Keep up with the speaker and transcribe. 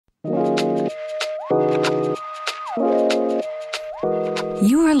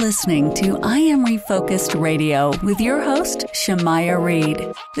You are listening to I Am Refocused Radio with your host, Shamaya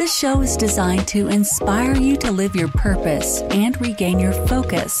Reed. This show is designed to inspire you to live your purpose and regain your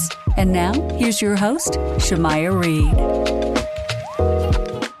focus. And now, here's your host, Shamaya Reed.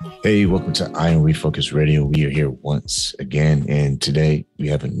 Hey, welcome to I Am Refocused Radio. We are here once again, and today we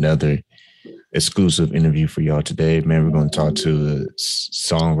have another exclusive interview for y'all today. Man, we're going to talk to a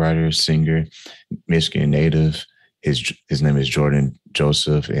songwriter, singer, Michigan native. His name is Jordan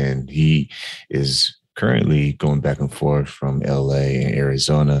Joseph, and he is currently going back and forth from LA and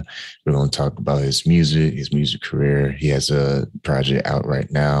Arizona. We're going to talk about his music career. He has a project out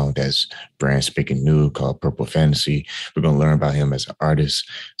right now that's brand spanking new called Purple Fantasy. We're going to learn about him as an artist.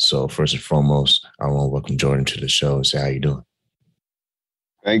 So first and foremost, I want to welcome Jordan to the show and say, how you doing?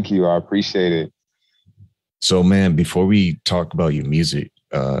 Thank you. I appreciate it. So, man, before we talk about your music,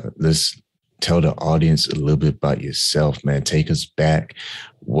 let's tell the audience a little bit about yourself, man. Take us back.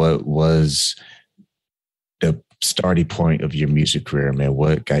 What was the starting point of your music career, man?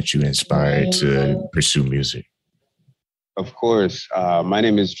 What got you inspired to pursue music? Of course. My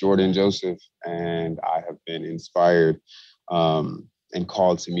name is Jordan Joseph, and I have been inspired and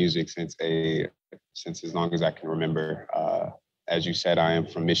called to music since as long as I can remember. As you said, I am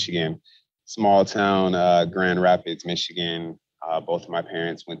from Michigan, small town, Grand Rapids, Michigan. Both of my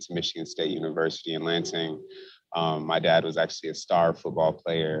parents went to Michigan State University in Lansing. My dad was actually a star football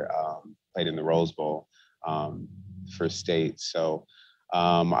player, played in the Rose Bowl for state. So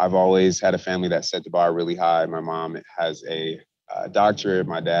I've always had a family that set the bar really high. My mom has a doctorate,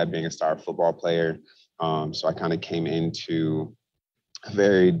 my dad being a star football player. So I kind of came into a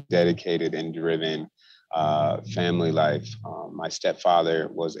very dedicated and driven family life. My stepfather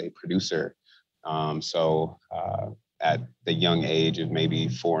was a producer. At the young age of maybe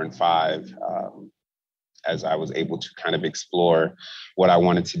 4 and 5, as I was able to kind of explore what I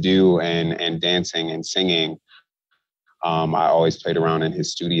wanted to do and dancing and singing, I always played around in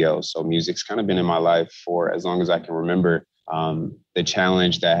his studio. So music's kind of been in my life for as long as I can remember. The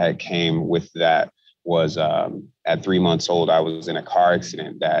challenge that had came with that was at 3 months old, I was in a car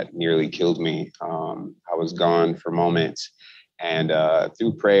accident that nearly killed me. I was gone for moments, and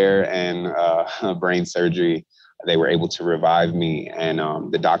through prayer and brain surgery, they were able to revive me. And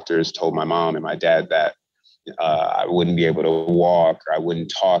the doctors told my mom and my dad that I wouldn't be able to walk, or I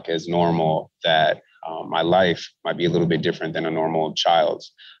wouldn't talk as normal, that my life might be a little bit different than a normal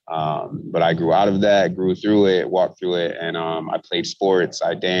child's. But I grew out of that, grew through it, walked through it. And I played sports.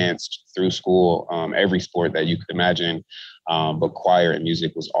 I danced through school, every sport that you could imagine. But choir and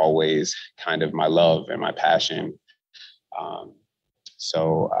music was always kind of my love and my passion.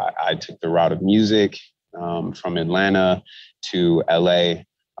 So I took the route of music from Atlanta to LA.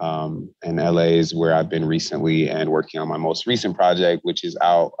 And LA is where I've been recently and working on my most recent project, which is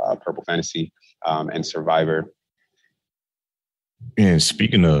out, Purple Fantasy and Survivor. And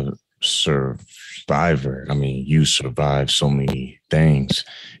speaking of Survivor, I mean, you survived so many things.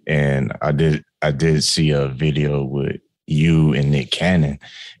 And I did see a video with you and Nick Cannon,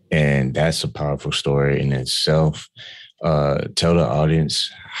 and that's a powerful story in itself. Tell the audience,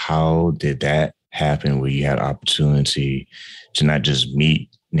 how did that happen where you had opportunity to not just meet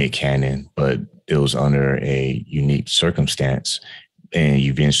Nick Cannon, but it was under a unique circumstance, and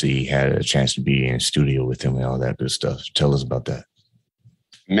you eventually had a chance to be in studio with him and all that good stuff. Tell us about that.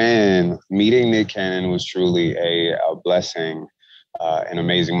 Man, meeting Nick Cannon was truly a blessing, an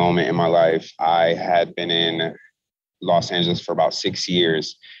amazing moment in my life. I had been in Los Angeles for about 6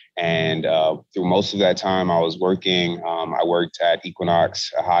 years. And through most of that time, I was working. I worked at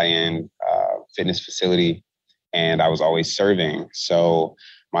Equinox, a high-end fitness facility, and I was always serving. So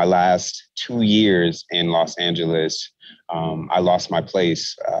my last 2 years in Los Angeles, I lost my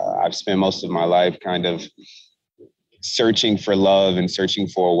place. I've spent most of my life kind of searching for love and searching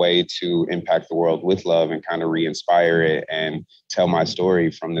for a way to impact the world with love and kind of re-inspire it and tell my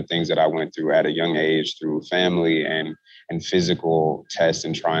story from the things that I went through at a young age through family and physical tests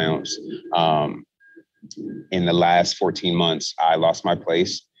and triumphs. In the last 14 months, I lost my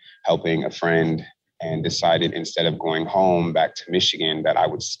place helping a friend and decided instead of going home back to Michigan that I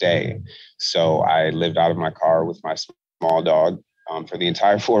would stay. So I lived out of my car with my small dog for the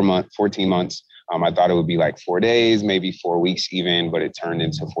entire 14 months. I thought it would be like 4 days, maybe 4 weeks even, but it turned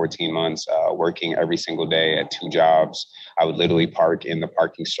into 14 months working every single day at 2 jobs. I would literally park in the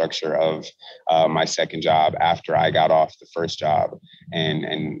parking structure of my second job after I got off the first job,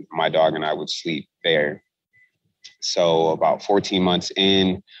 and my dog and I would sleep there. So about 14 months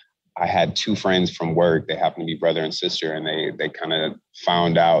in, I had two friends from work. They happened to be brother and sister, and they kind of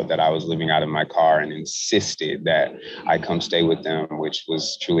found out that I was living out of my car and insisted that I come stay with them, which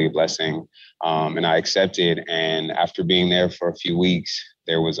was truly a blessing. And I accepted. And after being there for a few weeks,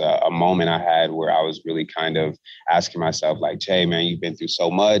 there was a moment I had where I was really kind of asking myself, like, Jay, man, you've been through so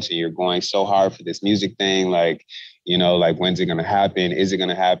much and you're going so hard for this music thing. Like, you know, like, when's it going to happen? Is it going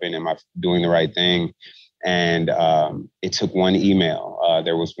to happen? Am I doing the right thing? And it took one email.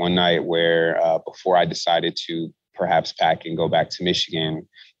 There was one night where before I decided to perhaps pack and go back to Michigan,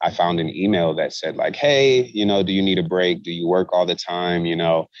 I found an email that said, like, hey, you know, do you need a break? Do you work all the time? You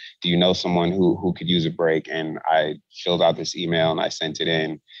know, do you know someone who could use a break? And I filled out this email and I sent it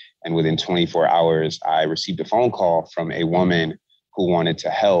in. And within 24 hours, I received a phone call from a woman who wanted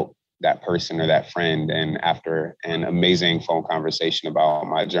to help that person or that friend. And after an amazing phone conversation about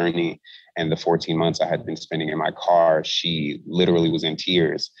my journey and the 14 months I had been spending in my car, she literally was in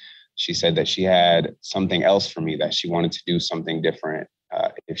tears. She said that she had something else for me, that she wanted to do something different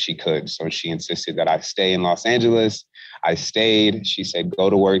if she could. So she insisted that I stay in Los Angeles. I stayed. She said, go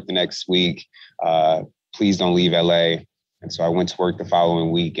to work the next week. Please don't leave LA. And so I went to work the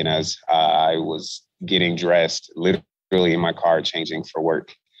following week. And as I was getting dressed, literally in my car, changing for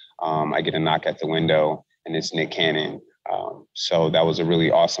work, I get a knock at the window, and it's Nick Cannon. So that was a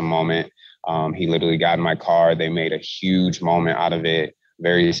really awesome moment. He literally got in my car. They made a huge moment out of it,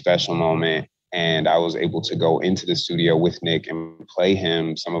 very special moment. And I was able to go into the studio with Nick and play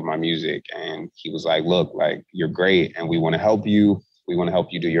him some of my music. And he was like, look, like, you're great, and we want to help you. We want to help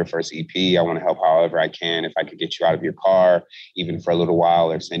you do your first EP. I want to help however I can. If I could get you out of your car, even for a little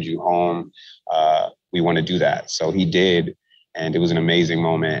while, or send you home, we want to do that. So he did. And it was an amazing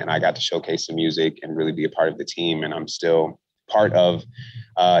moment. And I got to showcase the music and really be a part of the team. And I'm still part of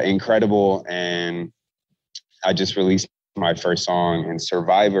Incredible. And I just released my first song in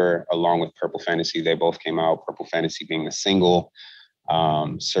Survivor along with Purple Fantasy. They both came out, Purple Fantasy being the single.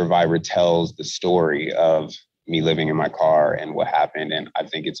 Survivor tells the story of me living in my car and what happened. And I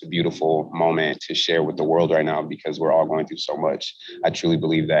think it's a beautiful moment to share with the world right now, because we're all going through so much. I truly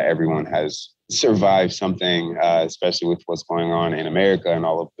believe that everyone has survived something, especially with what's going on in America and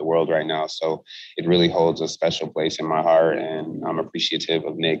all over the world right now. So it really holds a special place in my heart. And I'm appreciative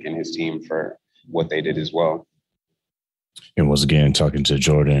of Nick and his team for what they did as well. And once again, talking to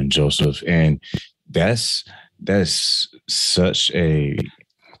Jordan and Joseph. And that's such a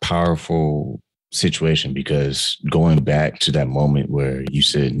powerful situation, because going back to that moment where you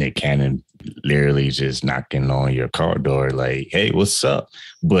said Nick Cannon literally just knocking on your car door, like, hey, what's up?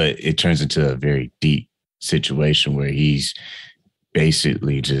 But it turns into a very deep situation where he's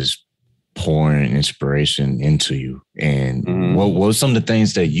basically just pouring inspiration into you. And what was some of the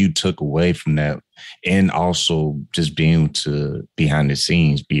things that you took away from that? And also just being to behind the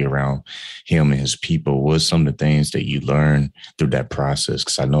scenes, be around him and his people. What some of the things that you learned through that process?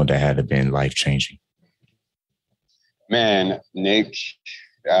 Because I know that had to been life-changing. Man, Nick,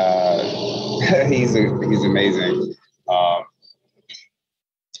 he's amazing.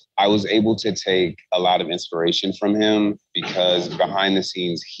 I was able to take a lot of inspiration from him, because behind the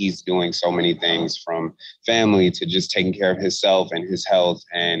scenes, he's doing so many things, from family to just taking care of himself and his health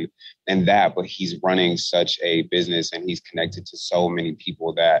and that, but he's running such a business, and he's connected to so many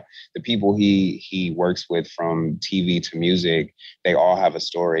people that the people he works with, from TV to music, they all have a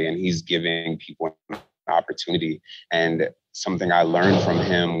story, and he's giving people an opportunity. And something I learned from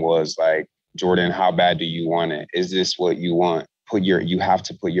him was, like, Jordan, how bad do you want it? Is this what you want? You have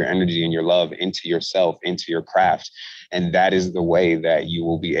to put your energy and your love into yourself, into your craft. And that is the way that you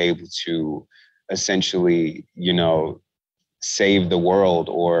will be able to essentially, you know, save the world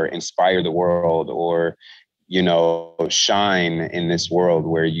or inspire the world, or, you know, shine in this world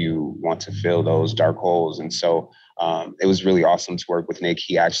where you want to fill those dark holes. And so it was really awesome to work with Nick.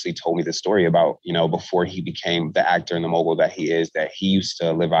 He actually told me the story about, you know, before he became the actor and the mogul that he is, that he used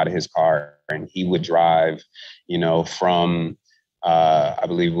to live out of his car, and he would drive, you know, from I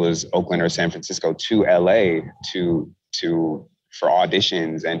believe it was Oakland or San Francisco to LA for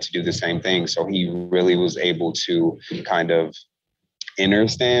auditions and to do the same thing. So he really was able to kind of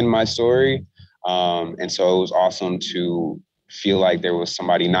understand my story. And so it was awesome to feel like there was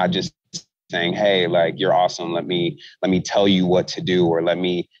somebody not just saying, hey, like, you're awesome. Let me tell you what to do, or let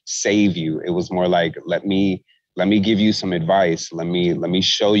me save you. It was more like, let me give you some advice. Let me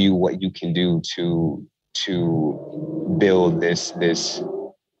show you what you can do to build this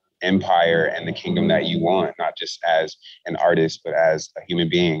empire and the kingdom that you want, not just as an artist, but as a human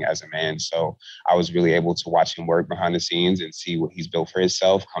being, as a man. So I was really able to watch him work behind the scenes and see what he's built for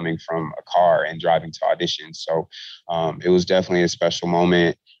himself, coming from a car and driving to auditions. So it was definitely a special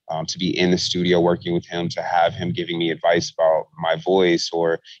moment. to be in the studio working with him, to have him giving me advice about my voice,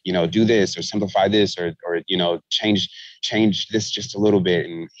 or, do this or simplify this, or change this just a little bit.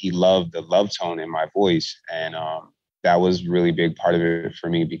 And he loved the love tone in my voice. And that was really big part of it for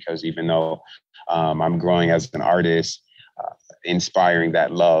me, because even though I'm growing as an artist, inspiring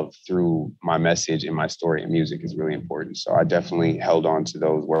that love through my message and my story and music is really important. So I definitely held on to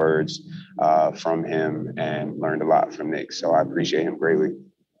those words from him and learned a lot from Nick. So I appreciate him greatly.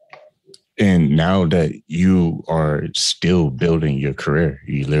 And now that you are still building your career,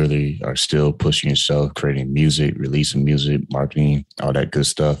 you literally are still pushing yourself, creating music, releasing music, marketing, all that good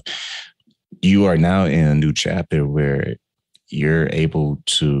stuff. You are now in a new chapter where you're able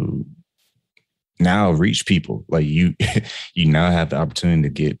to now reach people. Like you now have the opportunity to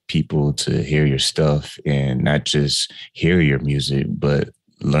get people to hear your stuff, and not just hear your music, but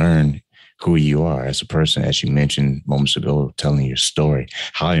learn who you are as a person, as you mentioned moments ago, telling your story.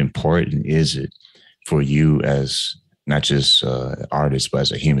 How important is it for you, as not just an artist, but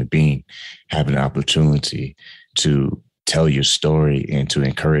as a human being, having an opportunity to tell your story and to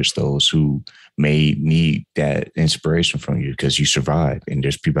encourage those who may need that inspiration from you, because you survived, and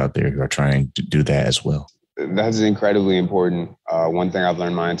there's people out there who are trying to do that as well? That's incredibly important. One thing I've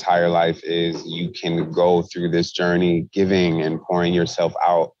learned my entire life is you can go through this journey giving and pouring yourself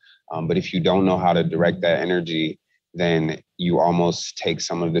out. But if you don't know how to direct that energy, then you almost take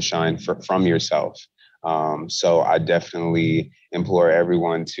some of the shine from yourself. So I definitely implore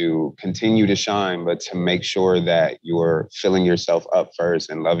everyone to continue to shine, but to make sure that you're filling yourself up first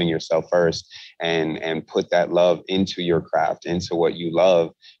and loving yourself first, and put that love into your craft, into what you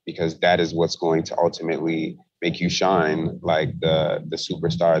love, because that is what's going to ultimately make you shine like the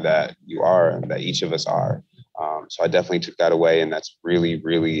superstar that you are, that each of us are. So I definitely took that away, and that's really,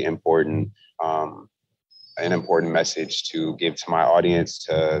 really important. An important message to give to my audience,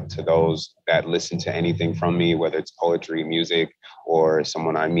 to those that listen to anything from me, whether it's poetry, music, or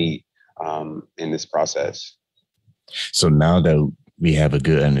someone I meet in this process. So now that we have a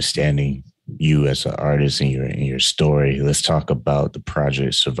good understanding you as an artist and your story, let's talk about the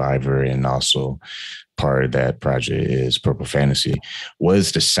project Survivor, and also part of that project is Purple Fantasy. What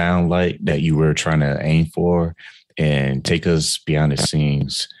is the sound like that you were trying to aim for? And take us behind the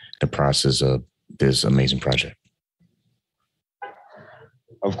scenes, the process of this amazing project.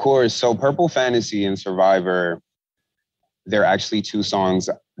 Of course. So Purple Fantasy and Survivor, they're actually two songs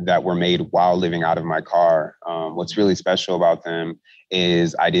that were made while living out of my car. What's really special about them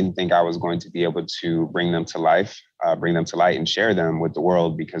is I didn't think I was going to be able to bring them to light and share them with the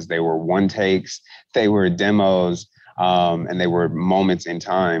world, because they were one takes, they were demos, and they were moments in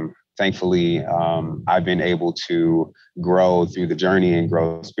time. Thankfully, I've been able to grow through the journey and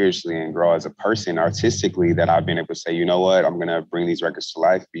grow spiritually and grow as a person artistically, that I've been able to say, you know what, I'm going to bring these records to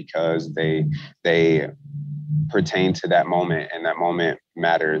life because they pertain to that moment, and that moment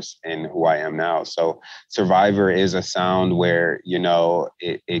matters in who I am now. So Survivor is a sound where,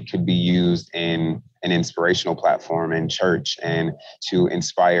 it could be used in an inspirational platform in church, and to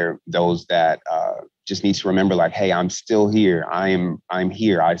inspire those that just need to remember, like, hey, I'm still here. I'm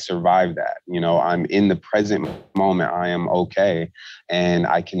here. I survived that. I'm in the present moment. I am okay, and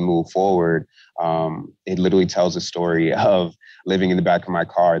I can move forward. It literally tells a story of living in the back of my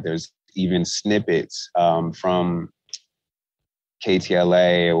car. There's even snippets from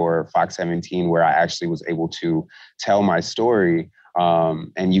KTLA or Fox 17 where I actually was able to tell my story.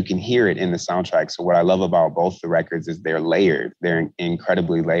 And you can hear it in the soundtrack. So what I love about both the records is they're layered. They're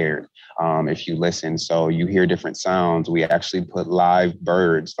incredibly layered if you listen. So you hear different sounds. We actually put live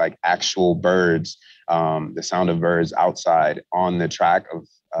birds, like actual birds, the sound of birds outside on the track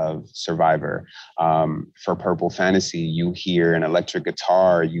of Survivor. For Purple Fantasy, you hear an electric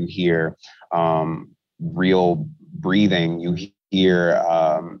guitar, you hear real breathing, you hear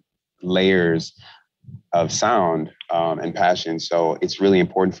layers of sound and passion. So it's really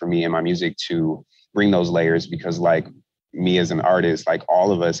important for me in my music to bring those layers, because like me as an artist, like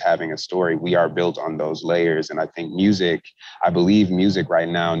all of us having a story, we are built on those layers. And I think I believe music right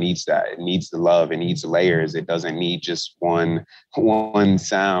now needs that. It needs the love, it needs layers. It doesn't need just one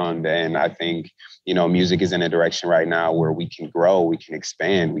sound. And I think, music is in a direction right now where we can grow, we can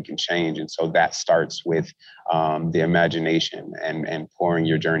expand, we can change. And so that starts with the imagination and pouring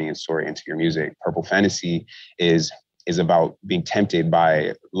your journey and story into your music. Purple Fantasy is about being tempted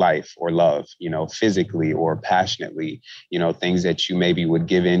by life or love, physically or passionately, things that you maybe would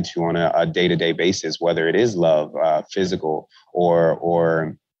give into on a day-to-day basis, whether it is love, physical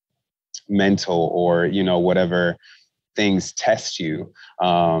or mental, or, whatever things test you.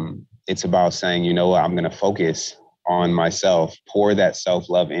 It's about saying, you know what, I'm going to focus on myself, pour that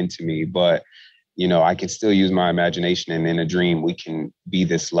self-love into me. But, I can still use my imagination, and in a dream, we can be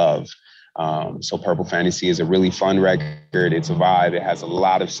this love. So Purple Fantasy is a really fun record. It's a vibe. It has a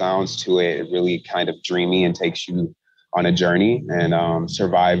lot of sounds to it. It really kind of dreamy and takes you on a journey. And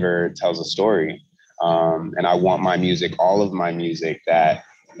Survivor tells a story. And I want my music, all of my music that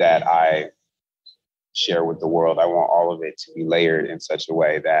I share with the world, I want all of it to be layered in such a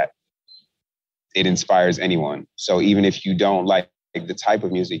way that it inspires anyone. So even if you don't like the type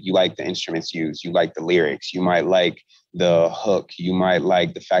of music, you like the instruments used, you like the lyrics, you might like the hook, you might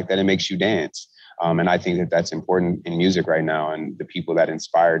like the fact that it makes you dance. And I think that that's important in music right now. And the people that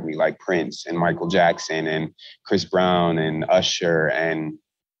inspired me, like Prince and Michael Jackson and Chris Brown and Usher and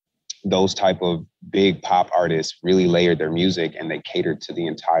those type of big pop artists, really layered their music and they catered to the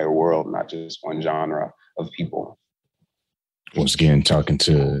entire world, not just one genre of people. Once again, talking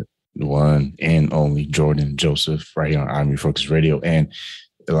to the one and only Jordan Joseph right here on I'm Refocused Radio. And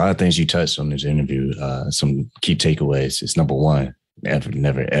a lot of things you touched on this interview, some key takeaways. It's number one,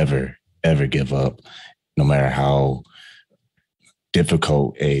 never, ever give up, no matter how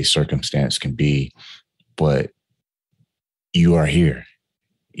difficult a circumstance can be. But you are here.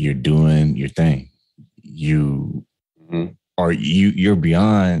 You're doing your thing. You are you're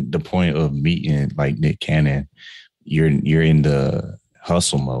beyond the point of meeting like Nick Cannon. You're in the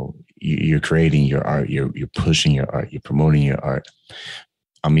hustle mode. You're creating your art. You're pushing your art. You're promoting your art.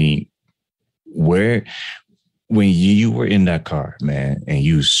 I mean, when you were in that car, man, and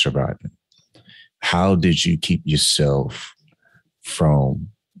you survived, how did you keep yourself from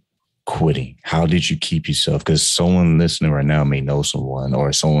quitting? How did you keep yourself? Because someone listening right now may know someone,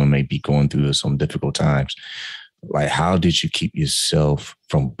 or someone may be going through some difficult times. Like, how did you keep yourself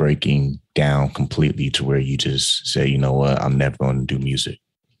from breaking down completely to where you just say, you know what, I'm never going to do music?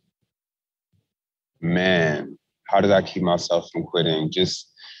 Man, how did I keep myself from quitting? Just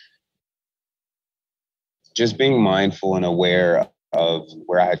being mindful and aware of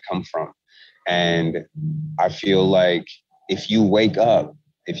where I had come from. And I feel like if you wake up,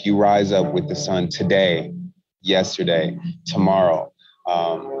 if you rise up with the sun today, yesterday, tomorrow,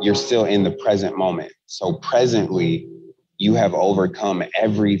 you're still in the present moment. So presently, you have overcome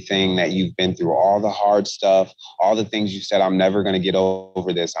everything that you've been through, all the hard stuff, all the things you said, I'm never going to get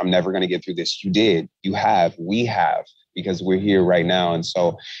over this, I'm never going to get through this. You did, you have, we have, because we're here right now. And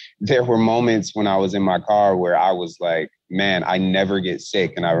so there were moments when I was in my car where I was like, man, I never get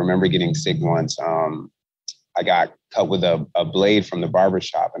sick. And I remember getting sick once. I got cut with a blade from the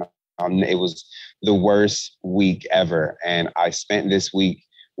barbershop, and it was the worst week ever. And I spent this week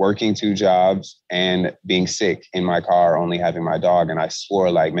working 2 jobs and being sick in my car, only having my dog. And I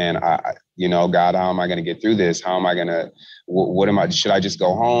swore, like, man, God, how am I going to get through this? How am I going to, should I just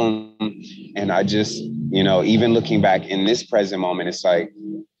go home? And I just, even looking back in this present moment, it's like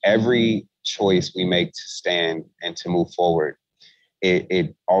every choice we make to stand and to move forward,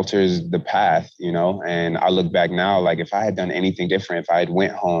 it alters the path, and I look back now, like if I had done anything different, if I had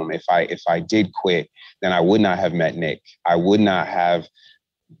went home, if I did quit, then I would not have met Nick. I would not have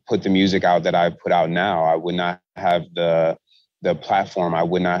put the music out that I put out now. I would not have the platform. I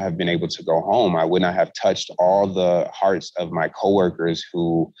would not have been able to go home. I would not have touched all the hearts of my coworkers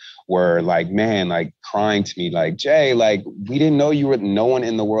who were like, man, like crying to me, like, Jay, like, we didn't know you were, no one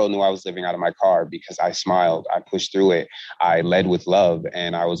in the world knew I was living out of my car, because I smiled, I pushed through it, I led with love,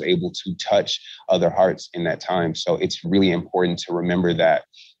 and I was able to touch other hearts in that time. So it's really important to remember that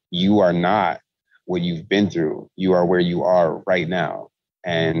you are not what you've been through. You are where you are right now.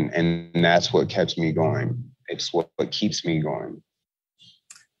 And that's what kept me going. It's what keeps me going.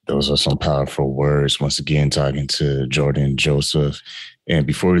 Those are some powerful words. Once again, talking to Jordan Joseph. And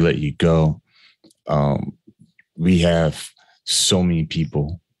before we let you go, we have so many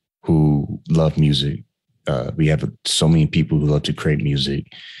people who love music. We have so many people who love to create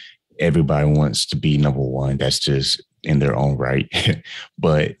music. Everybody wants to be number one. That's just in their own right.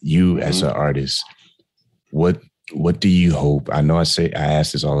 But you as an artist, what do you hope? I know I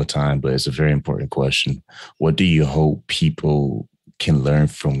ask this all the time, but it's a very important question. What do you hope people can learn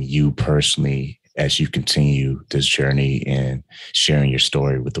from you personally as you continue this journey and sharing your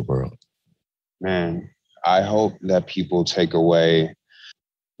story with the world? Man, I hope that people take away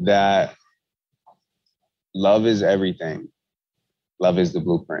that love is everything. Love is the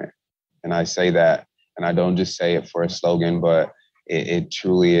blueprint. And I say that, and I don't just say it for a slogan, but it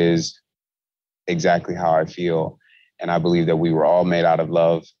truly is exactly how I feel. And I believe that we were all made out of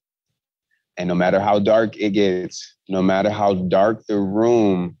love. And no matter how dark it gets, no matter how dark the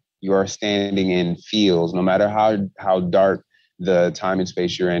room you are standing in feels, no matter how dark the time and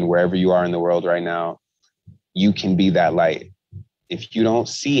space you're in, wherever you are in the world right now, you can be that light. If you don't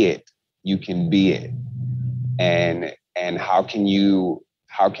see it, you can be it. And how can you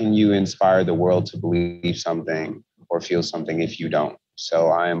inspire the world to believe something or feel something if you don't? So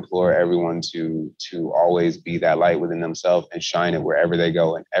I implore everyone to always be that light within themselves and shine it wherever they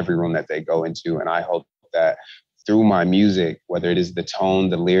go, in every room that they go into. And I hope that through my music, whether it is the tone,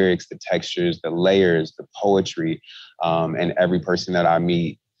 the lyrics, the textures, the layers, the poetry, and every person that I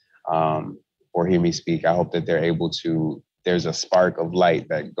meet or hear me speak, I hope that they're able to, there's a spark of light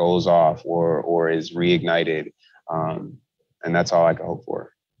that goes off or is reignited. And that's all I can hope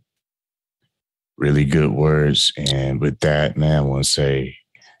for. Really good words. And with that, man, I want to say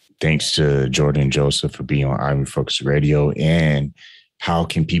thanks to Jordan Joseph for being on I Am Refocused Radio. And how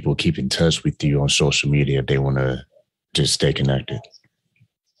can people keep in touch with you on social media if they want to just stay connected?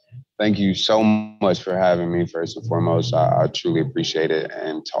 Thank you so much for having me, first and foremost. I truly appreciate it.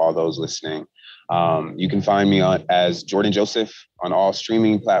 And to all those listening, you can find me as Jordan Joseph on all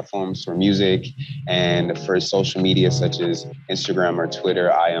streaming platforms for music, and for social media such as Instagram or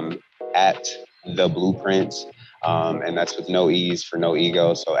Twitter. I am at The Blueprint, and that's with no E's for no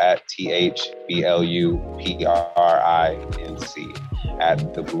ego. So at THBLUPRINC,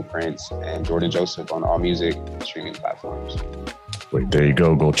 at The Blueprint, and Jordan Joseph on all music streaming platforms. Wait, there you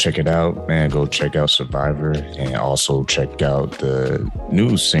go. Go check it out, man. Go check out Survivor, and also check out the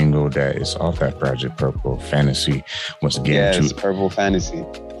new single that is off that project, Purple Fantasy. Once again, yes, Purple Fantasy.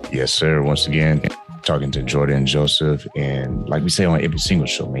 Yes, sir. Once again, talking to Jordan Joseph, and like we say on every single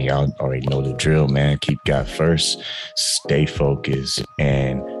show, man, y'all already know the drill, man. Keep God first, stay focused,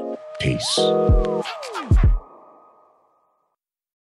 and peace.